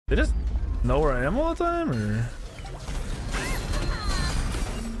They just know where I am all the time, or?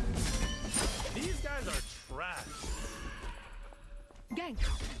 These guys are trash. Gank.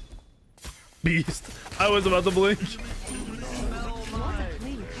 Beast. I was about to blink.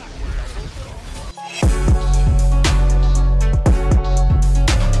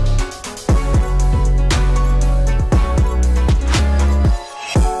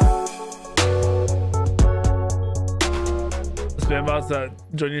 Spam bots that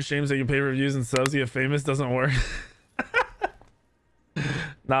join your streams so you can pay reviews and subs to get famous doesn't work.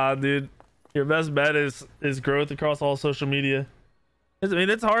 Nah, dude. Your best bet is growth across all social media. I mean,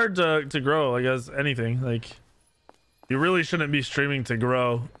 it's hard to grow, like, as anything. Like, you really shouldn't be streaming to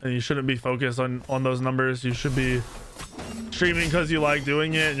grow, and you shouldn't be focused on those numbers. You should be streaming because you like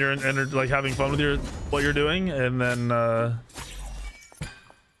doing it, and you're like having fun with what you're doing, and then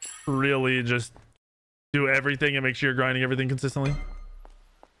really just do everything and make sure you're grinding everything consistently.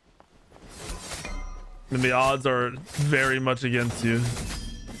 And the odds are very much against you,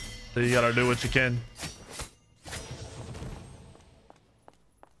 so you gotta do what you can.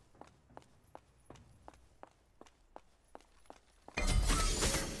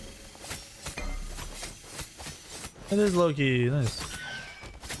 It is Loki. Nice.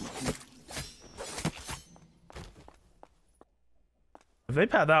 If they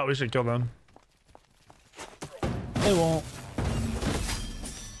pad out, we should kill them. They won't.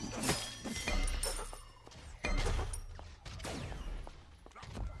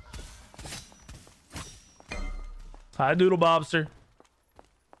 Hi, Doodle Bobster.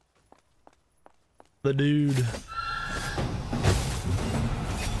 The dude.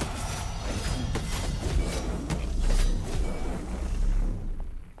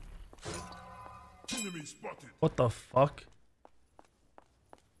 What the fuck?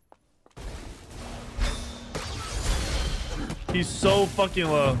 He's so fucking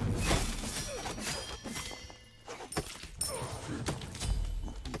low.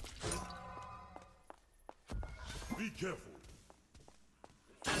 Be careful.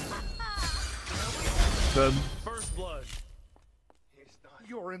 Dead. First blood.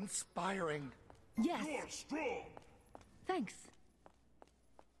 You're inspiring. Yes. You're strong. Thanks.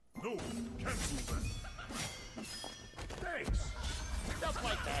 No, cancel that. Thanks. Just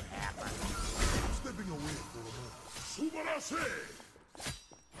like that happened. Stepping away for a moment. Subarase!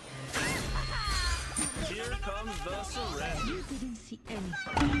 Here comes the surrender. You didn't see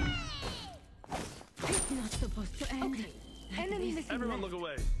anything. It's not supposed to end. Okay. Enemy missing. Everyone left. look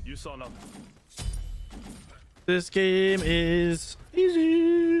away. You saw nothing. This game is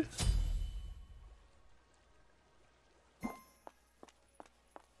easy.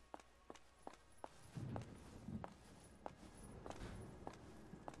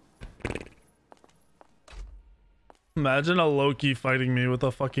 Imagine a Loki fighting me with a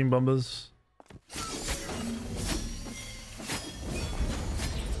fucking Bumbas.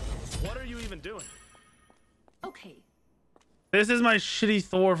 What are you even doing? Okay. This is my shitty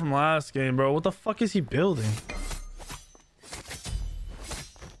Thor from last game, bro. What the fuck is he building?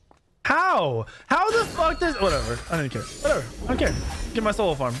 How? How the fuck does... Whatever. I don't care. Whatever. I don't care. Get my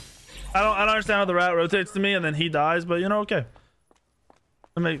solo farm. I don't understand how the rat rotates to me and then he dies, but you know, okay.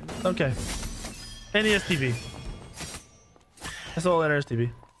 Okay. NESTV. That's all that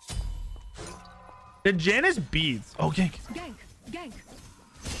STV. Did Janice beads? Oh, gank. Gank. Gank.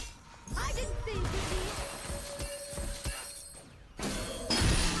 I didn't think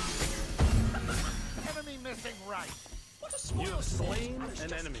it. Enemy missing right. You have slain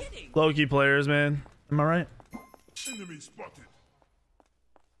an enemy. Loki players, man. Am I right? Enemy spotted.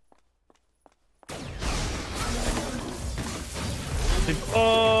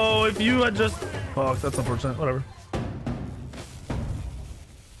 If you had just... Fuck, that's unfortunate. Whatever.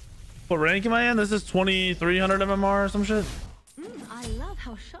 What rank am I in? This is 2300 MMR or some shit. I love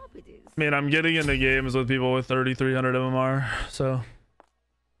how sharp it is. I mean, I'm getting into games with people with 3300 MMR, so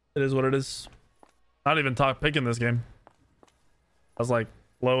it is what it is. Not even top pick in this game. I was like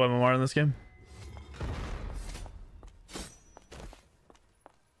low MMR in this game.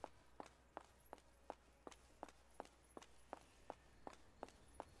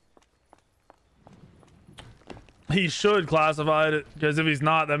 He should classify it, because if he's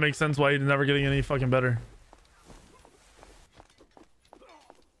not, that makes sense why he's never getting any fucking better.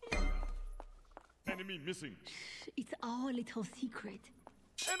 Enemy missing. It's our little secret.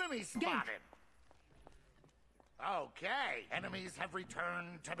 Enemy spotted. Okay, enemies have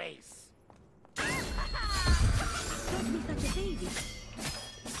returned to base. Don't be such a baby.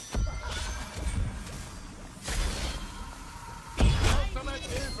 Ultimate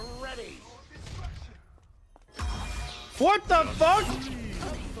is ready. What the fuck?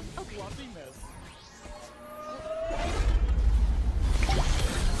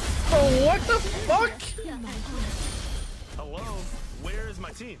 the fuck? Hello? Where is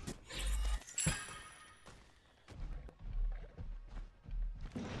my team?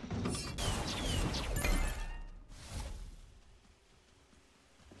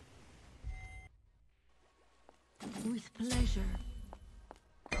 With pleasure.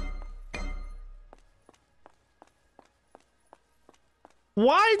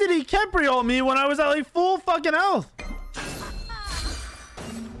 Why did he Kepri ult me when I was at like full fucking health?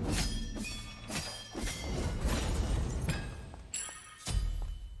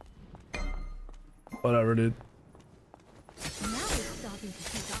 Whatever, dude. Now it's starting to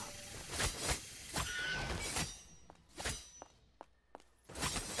pick up.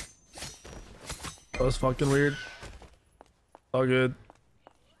 That was fucking weird. All good.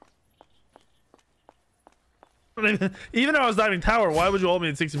 Even though I was diving tower, why would you ult me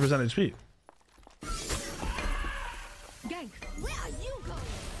at 60% HP? Gank, where are you going?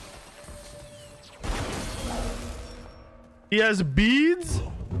 He has beads?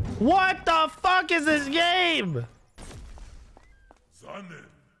 What the fuck is this game?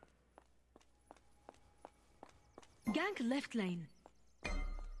 Gank left lane.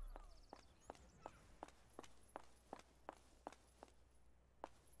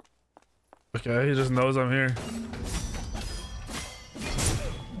 Okay, he just knows I'm here.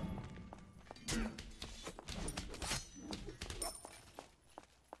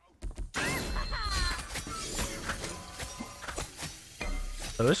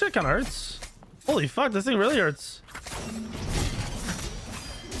 Oh, this shit kind of hurts. Holy fuck, this thing really hurts.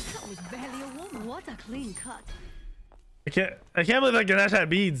 That was barely a woman. What a clean cut. I can't believe that Ganesh had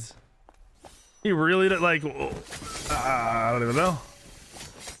beads. He really did, like, I don't even know.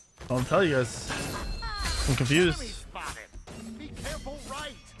 I'll tell you guys. I'm confused. Be careful,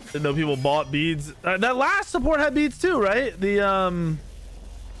 right? Didn't know people bought beads. That last support had beads too, right? The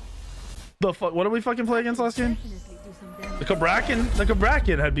what did we fucking play against last game? Definitely do some damage. The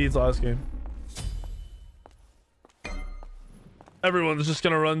Kabrakan had beads last game. Everyone's just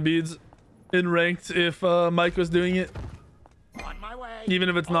gonna run beads in ranked if Mike was doing it. On my way. Even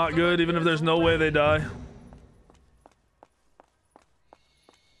if it's not good, even if there's no way they die.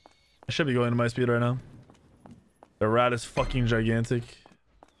 I should be going to my speed right now. The rat is fucking gigantic.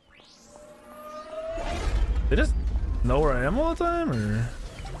 They just know where I am all the time, or?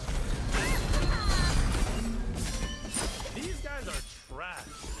 These guys are trash.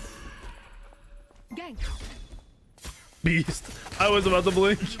 Gank. Beast. I was about to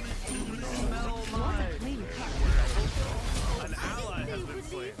blink. What a clean cut. An ally has been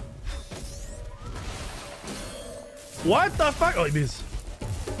slain. What the fuck? Oh, beast.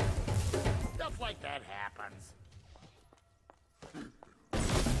 Stuff like that happens.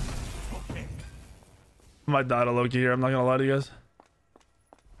 I might die to Loki here. I'm not gonna lie to you guys.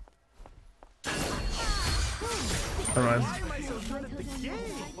 Never mind.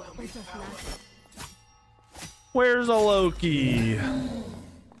 Where's a Loki?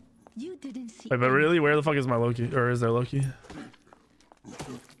 You didn't see. Wait, but really, where the fuck is my Loki? Or is there Loki?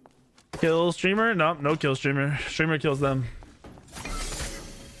 Kill streamer? Nope, no kill streamer. Streamer kills them.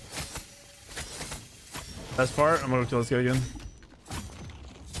 Best part, I'm gonna go kill this guy again.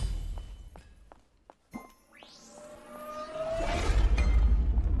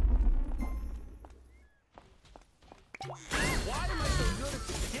 Why am I so good at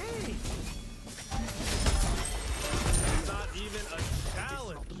this game? Not even a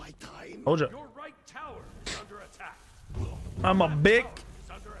challenge. My time. Hold ya. Your right tower is under attack. I'm a big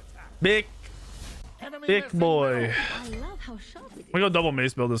Enemy big missing boy. I love how sharp it is. We go double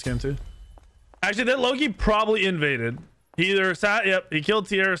mace build this game too. Actually, that Loki probably invaded. He either sat, yep, he killed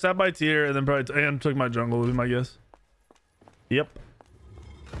tier, sat by tier, and then probably and took my jungle with him, I guess. Yep.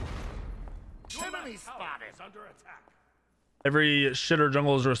 Enemy spotted. Under attack. Every shitter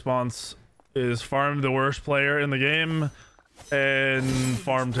jungle's response is farm the worst player in the game and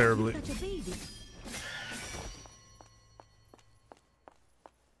farm terribly. Such a baby.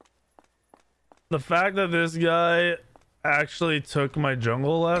 The fact that this guy actually took my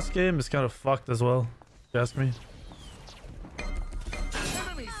jungle last game is kind of fucked as well, if you ask me.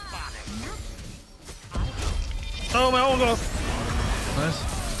 Enemy spotted. Oh, my ult goes. Nice.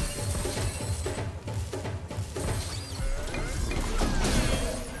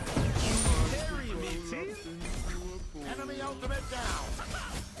 Carry me, team. Enemy ultimate down.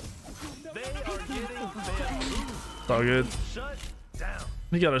 They are getting bamboozled. It's all good. Shut down.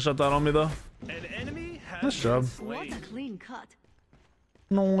 You gotta shut that on me though. An enemy has Nice job. been What slain. a clean cut.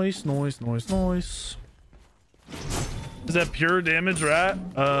 Nice, nice, nice, nice. Is that pure damage, rat?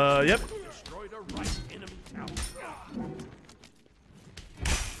 Yep. Destroyed a right enemy tower.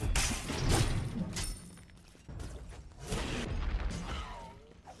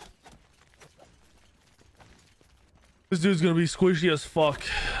 This dude's gonna be squishy as fuck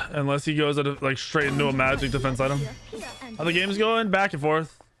unless he goes at a, like straight into a magic defense item. How the game's going? Back and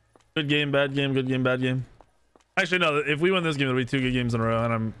forth. Good game, bad game, good game, bad game. Actually, no. If we win this game, it'll be 2 good games in a row.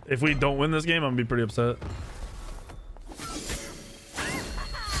 And if we don't win this game, I'm gonna be pretty upset.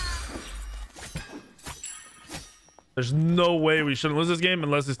 There's no way we shouldn't lose this game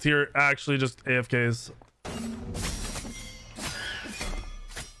unless this tier actually just AFKs.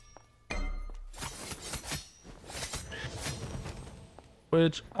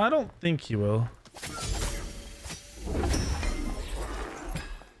 Which I don't think he will.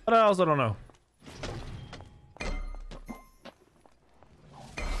 But I also don't know.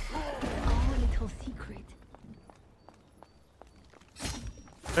 Our little secret.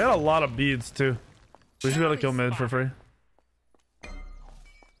 They had a lot of beads too. We should be able to kill mid for free.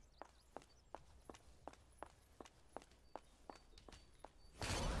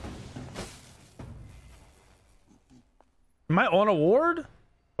 Am I on a ward?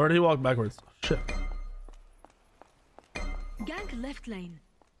 Or did he walk backwards? Shit. Gank left lane.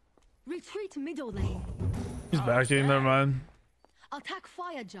 Retreat middle lane. He's backing, never mind. Attack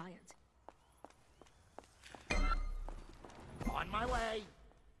fire giant. On my way.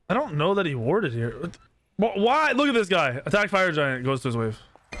 I don't know that he warded here. Why? Look at this guy. Attack fire giant goes to his wave.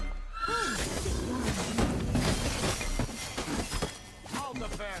 I'll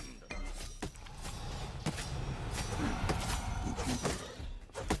defend.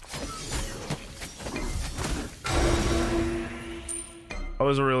 I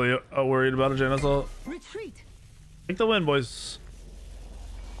was really worried about a Jane assault. Retreat. Take the win, boys.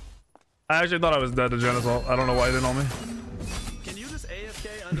 I actually thought I was dead to Jane assault. I don't know why he didn't on me. Can you just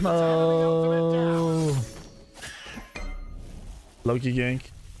AFK under the No. Loki gank.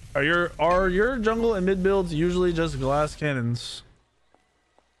 Are your jungle and mid builds usually just glass cannons?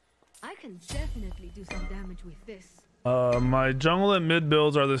 I can definitely do some damage with this. My jungle and mid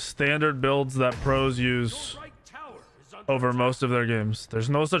builds are the standard builds that pros use right tower is under over most of their games. There's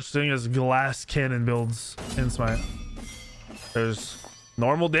no such thing as glass cannon builds in Smite. There's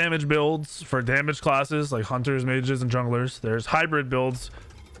normal damage builds for damage classes like hunters, mages, and junglers. There's hybrid builds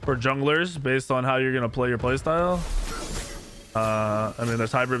for junglers based on how you're gonna play your playstyle. I mean,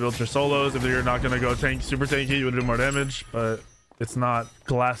 there's hybrid builds for solos. If you're not gonna go tank, super tanky, you would do more damage, but it's not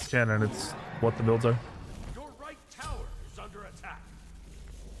glass cannon. It's what the builds are. Your right tower is under attack.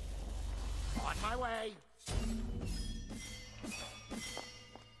 On my way.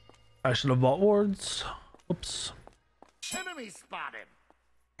 I should have bought wards. Oops. Enemy spotted.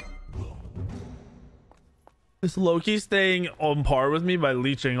 Is Loki staying on par with me by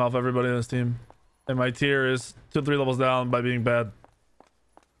leeching off everybody on this team? And my tier is 2 or 3 levels down by being bad.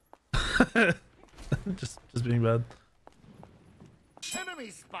 just being bad.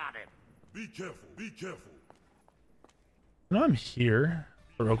 Enemy spotted. Be careful. Be careful. You know I'm here.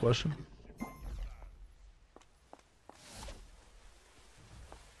 A real question.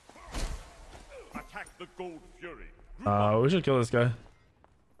 Attack the gold fury. We should kill this guy.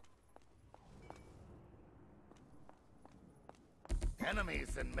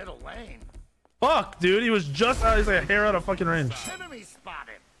 Enemies in middle lane. Fuck, dude. He was just out. He's like a hair out of fucking range. Enemy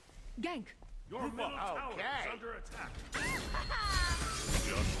spotted. Gank. Your middle tower Okay. is under attack.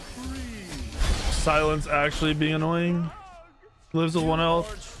 Silence actually being annoying. Lives with 1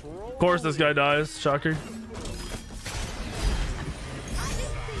 health. Of course, this guy dies. Shocker.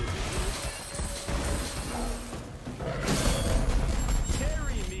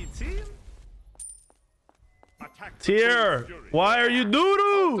 Carry me, team. Attack the Tier, gold fury. why are you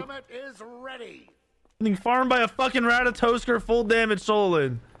doo-doo? Ultimate is ready. Getting farmed by a fucking Ratatosker full damage solo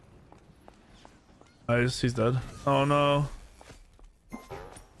lane. Nice, he's dead. Oh no.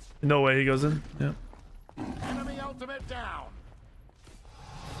 No way he goes in. Yep. Enemy ultimate down.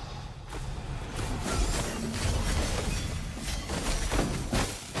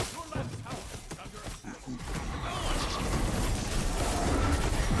 Your left tower is under attack.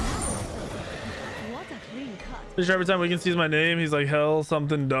 What a clean cut. Pretty sure every time we can see my name, he's like, hell,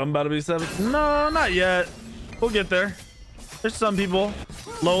 something dumb about to be 7. No, not yet. We'll get there. There's some people.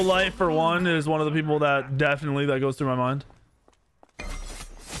 Low life for one is one of the people that definitely that goes through my mind.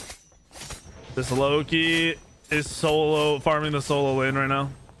 This Loki is solo farming the solo lane right now.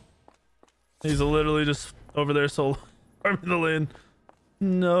 He's literally just over there solo farming the lane.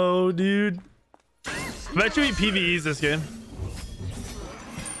 No, dude. I bet you he PvEs this game.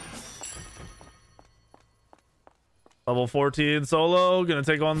 Level 14 solo, gonna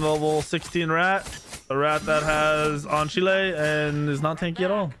take on the level 16 rat. The rat that has Anchile and is not tanky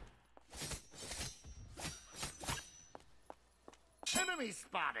at all. Enemy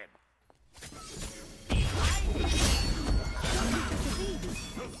spotted.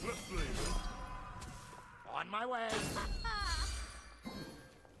 my way.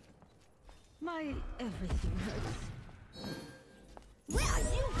 My everything hurts. Where are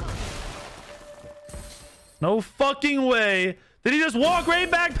you going? No fucking way. Did he just walk right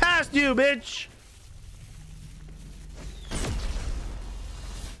back past you, bitch?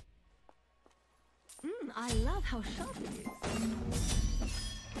 I love how sharp it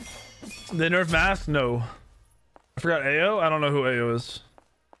is. The nerf mask? No. I forgot AO. I don't know who AO is.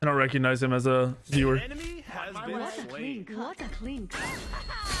 I don't recognize him as a viewer. Enemy has been What a clean slain. cut. What a clean cut.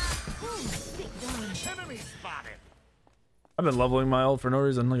 Stick down. Enemy spotted. I've been leveling my ult for no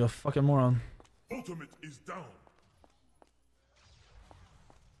reason, like a fucking moron. Ultimate is down.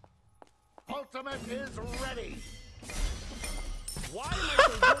 Ultimate is ready. Why am I so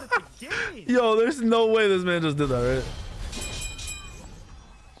good at the game? Yo, there's no way this man just did that, right?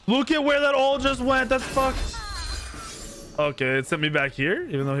 Look at where that all just went. That's fucked. Okay, it sent me back here,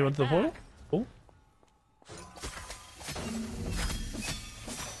 even though he went to the portal. Cool.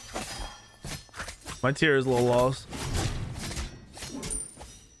 My tier is a little lost.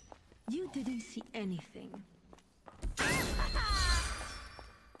 You didn't see anything.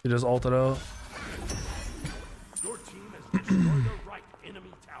 He just ulted out. Your team has destroyed the right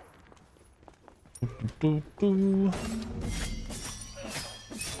enemy tower. Doo, doo.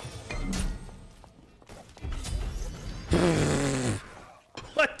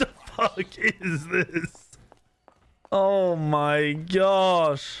 What the fuck is this? Oh my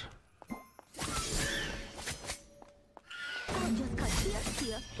gosh. I'll just cut here,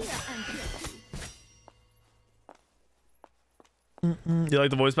 here, here, and here. You like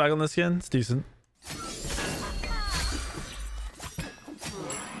the voice back on this skin? It's decent.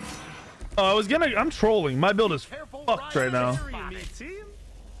 Oh, I'm trolling. My build is fucked right now. Me, team?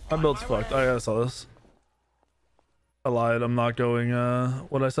 My build's fucked. I saw this. I lied. I'm not going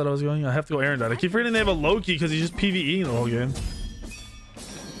what I said I was going. I have to go Aaron died. I keep forgetting they have a Loki because he's just PvEing the whole game.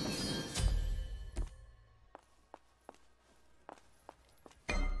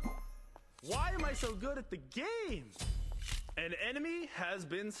 Why am I so good at the game? An enemy has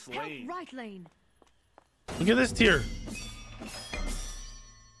been Help slain. right lane. Look at this tier.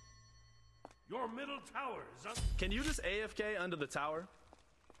 Your middle tower is up. Can you just AFK under the tower?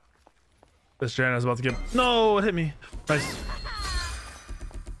 This Janna is about to get. No, it hit me. Nice.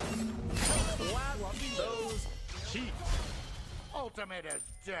 Slap those cheeks. Ultimate is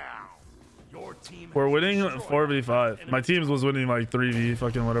down. Your team We're has winning destroyed 4v5. My team's was winning like 3v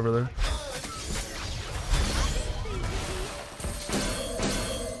fucking whatever there.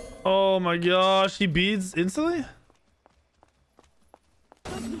 Oh my gosh, he beads instantly?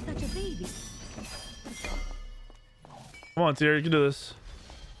 Don't be such a baby. Come on, Tier, you can do this.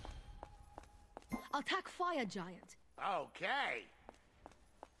 Attack fire giant. Okay.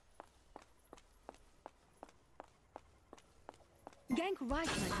 Gank right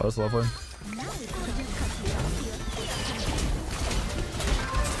lane. Oh, that's lovely. Now it's gonna just cut here,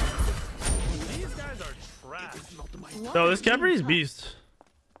 here, These guys are trash. here. No, this Capri's beast.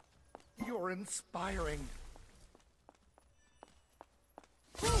 You're inspiring.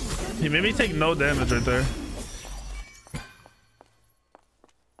 He made me take no damage right there.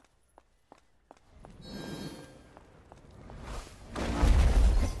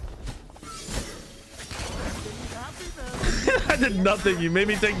 I did nothing. You made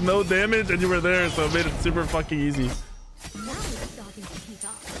me take no damage and you were there, so it made it super fucking easy. Now it's starting to heat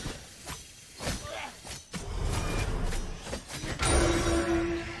up.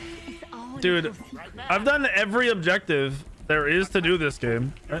 It's all Dude, your secret. I've done every objective there is to do this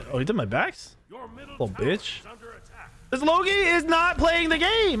game. Oh, he did my backs? Your middle Little tower bitch. is under attack. This Loki is not playing the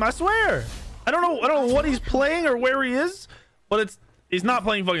game, I swear. I don't know what he's playing or where he is, but he's not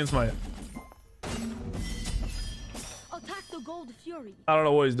playing fucking Smite. Attack the gold fury. I don't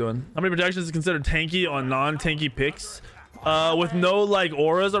know what he's doing. How many projections is considered tanky on non-tanky picks? With no like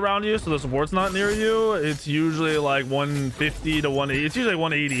auras around you, so the support's not near you, it's usually like 150 to 180. It's usually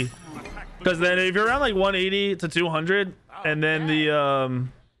 180. Because then if you're around like 180 to 200, and then the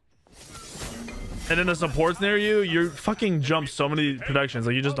support's near you, you fucking jump so many protections,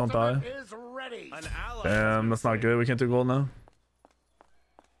 like you just don't die. Ultimate is ready. An ally. Damn, that's not good. We can't do gold now.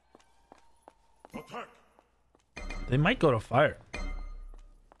 Attack. They might go to fire.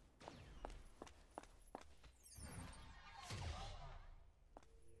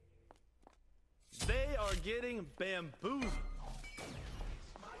 They are getting bamboozled.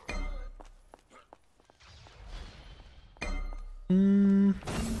 Your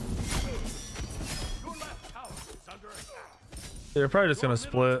left tower is under attack. They're probably just gonna Your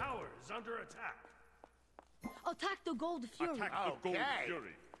middle split. tower is under attack. Attack the gold fury. Attack the gold Okay.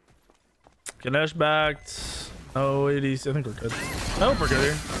 fury. Ganesh backed. Oh, 80s. I think we're good. I hope we're good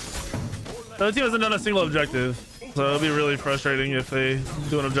here. The team hasn't done a single objective, so it'll be really frustrating if they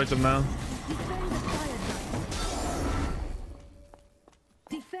do an objective now.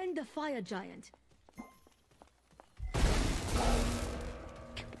 Defend the fire giant.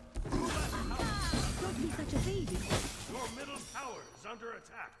 Don't be such a baby. Your middle tower is under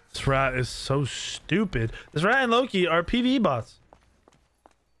attack. This rat is so stupid. This rat and Loki are PvE bots.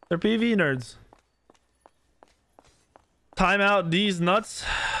 They're PvE nerds. Time out these nuts.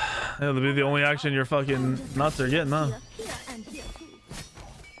 That'll be the only action your fucking nuts are getting, huh? Here and here too.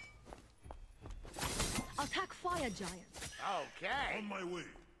 Attack fire giant. Okay. On my way.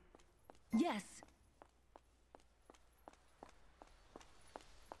 Yes.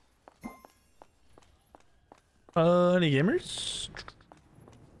 Any gamers?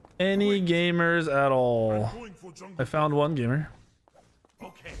 Any gamers at all? Going for jungle. I found one gamer.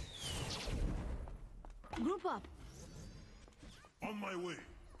 Okay. Group up. On my way.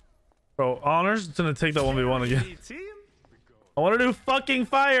 Bro, Honor's gonna take that 1v1 again. Team? I want to do fucking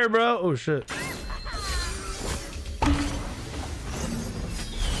fire, bro. Oh shit.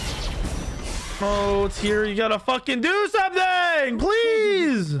 Oh, Tyr, you gotta fucking do something,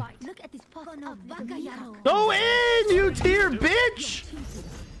 please. Look at this puff of Bakayaro. Go in, you Tyr, bitch.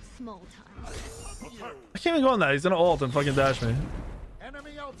 Small time. I can't even go on that. He's gonna ult and fucking dash me.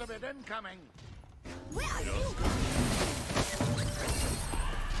 Enemy ultimate incoming. Where are you?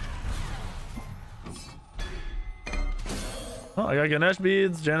 Oh, I got Ganesh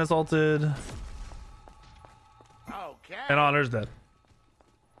beads. Janice ulted, Okay. and Honor's dead.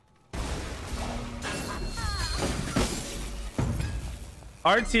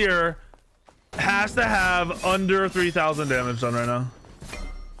 Our Tyr has to have under 3,000 damage done right now.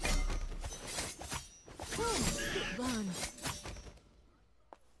 Run.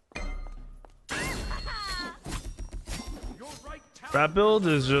 Your right tower. Rat build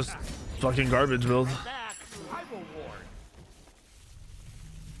is just fucking garbage build. Back. I will ward.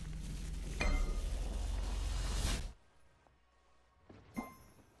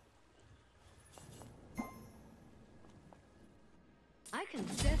 I can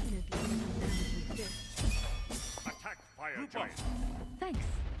definitely do some damage with this. Attack fire giant. Thanks.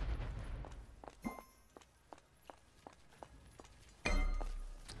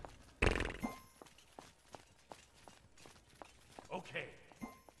 Okay.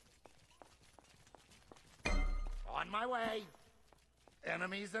 On my way.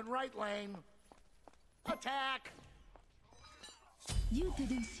 Enemies in right lane. Attack. You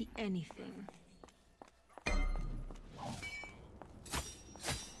didn't see anything.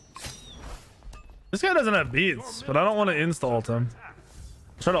 This guy doesn't have beats, but I don't want to insta-ult him.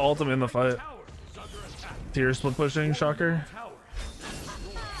 Try to ult him in the fight. Tower is under attack. Tyr split pushing, shocker. Tower.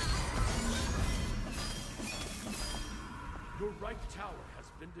 Your right tower has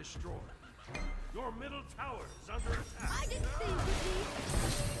been destroyed. Your middle tower is under attack. I didn't see you, please.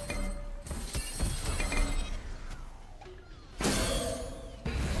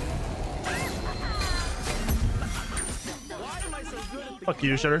 Why am I so good at the Fuck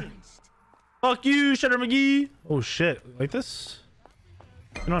you, Shitter. Fuck you, Shitter McGee. Oh shit, like this?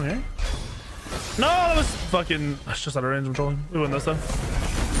 Get on here. No, that was fucking. It's just out of range. I'm trolling. We win this though. An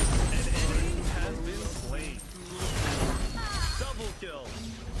enemy has been slain. Double kill.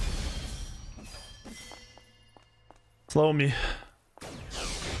 Slow me.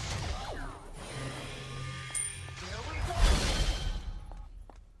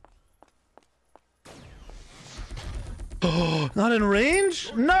 Oh, not in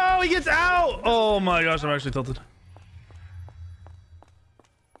range? No, he gets out. Oh my gosh, I'm actually tilted.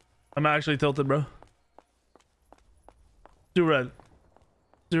 I'm actually tilted, bro. Do red.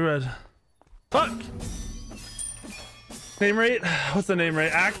 Do red. Fuck. Name rate? What's the name rate?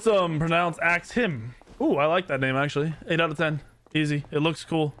 Axum. Pronounce ax him. Ooh, I like that name actually. 8 out of 10. Easy. It looks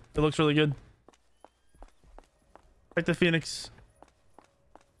cool. It looks really good. Like the Phoenix.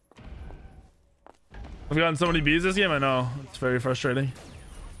 I've gotten so many bees this game, I know. It's very frustrating.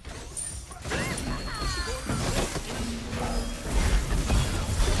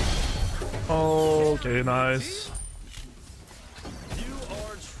 Okay, nice. You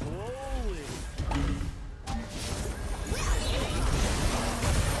are trolling.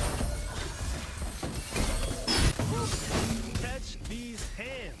 Catch these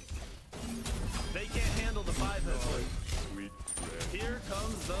hands. They can't handle the 5-hit. Here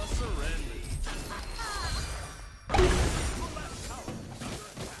comes the surrender.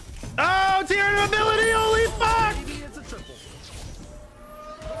 Oh, tier ability! Holy fuck! Maybe it's a triple.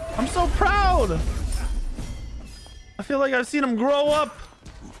 I'm so proud. I feel like I've seen him grow up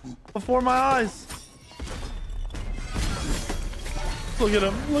before my eyes. Look at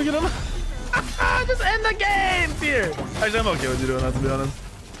him. Look at him. Just end the game here. Actually, I'm okay with you doing that, to be honest.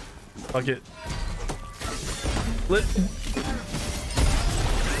 Fuck it.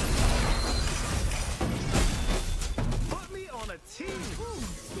 Put me on a team.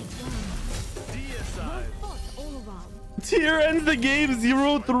 Deicide. All around. Tier ends the game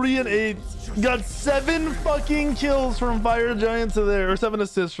 0, 3, and 8. Got 7 fucking kills from Fire Giant to there, or 7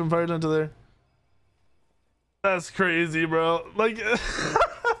 assists from Fire Giant to there. That's crazy, bro. Like,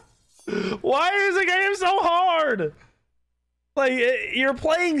 why is the game so hard? Like, you're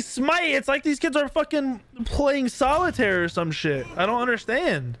playing Smite. It's like these kids are fucking playing solitaire or some shit. I don't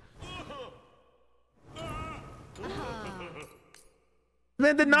understand.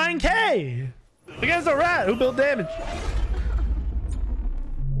 Man, the 9K against a rat who built damage.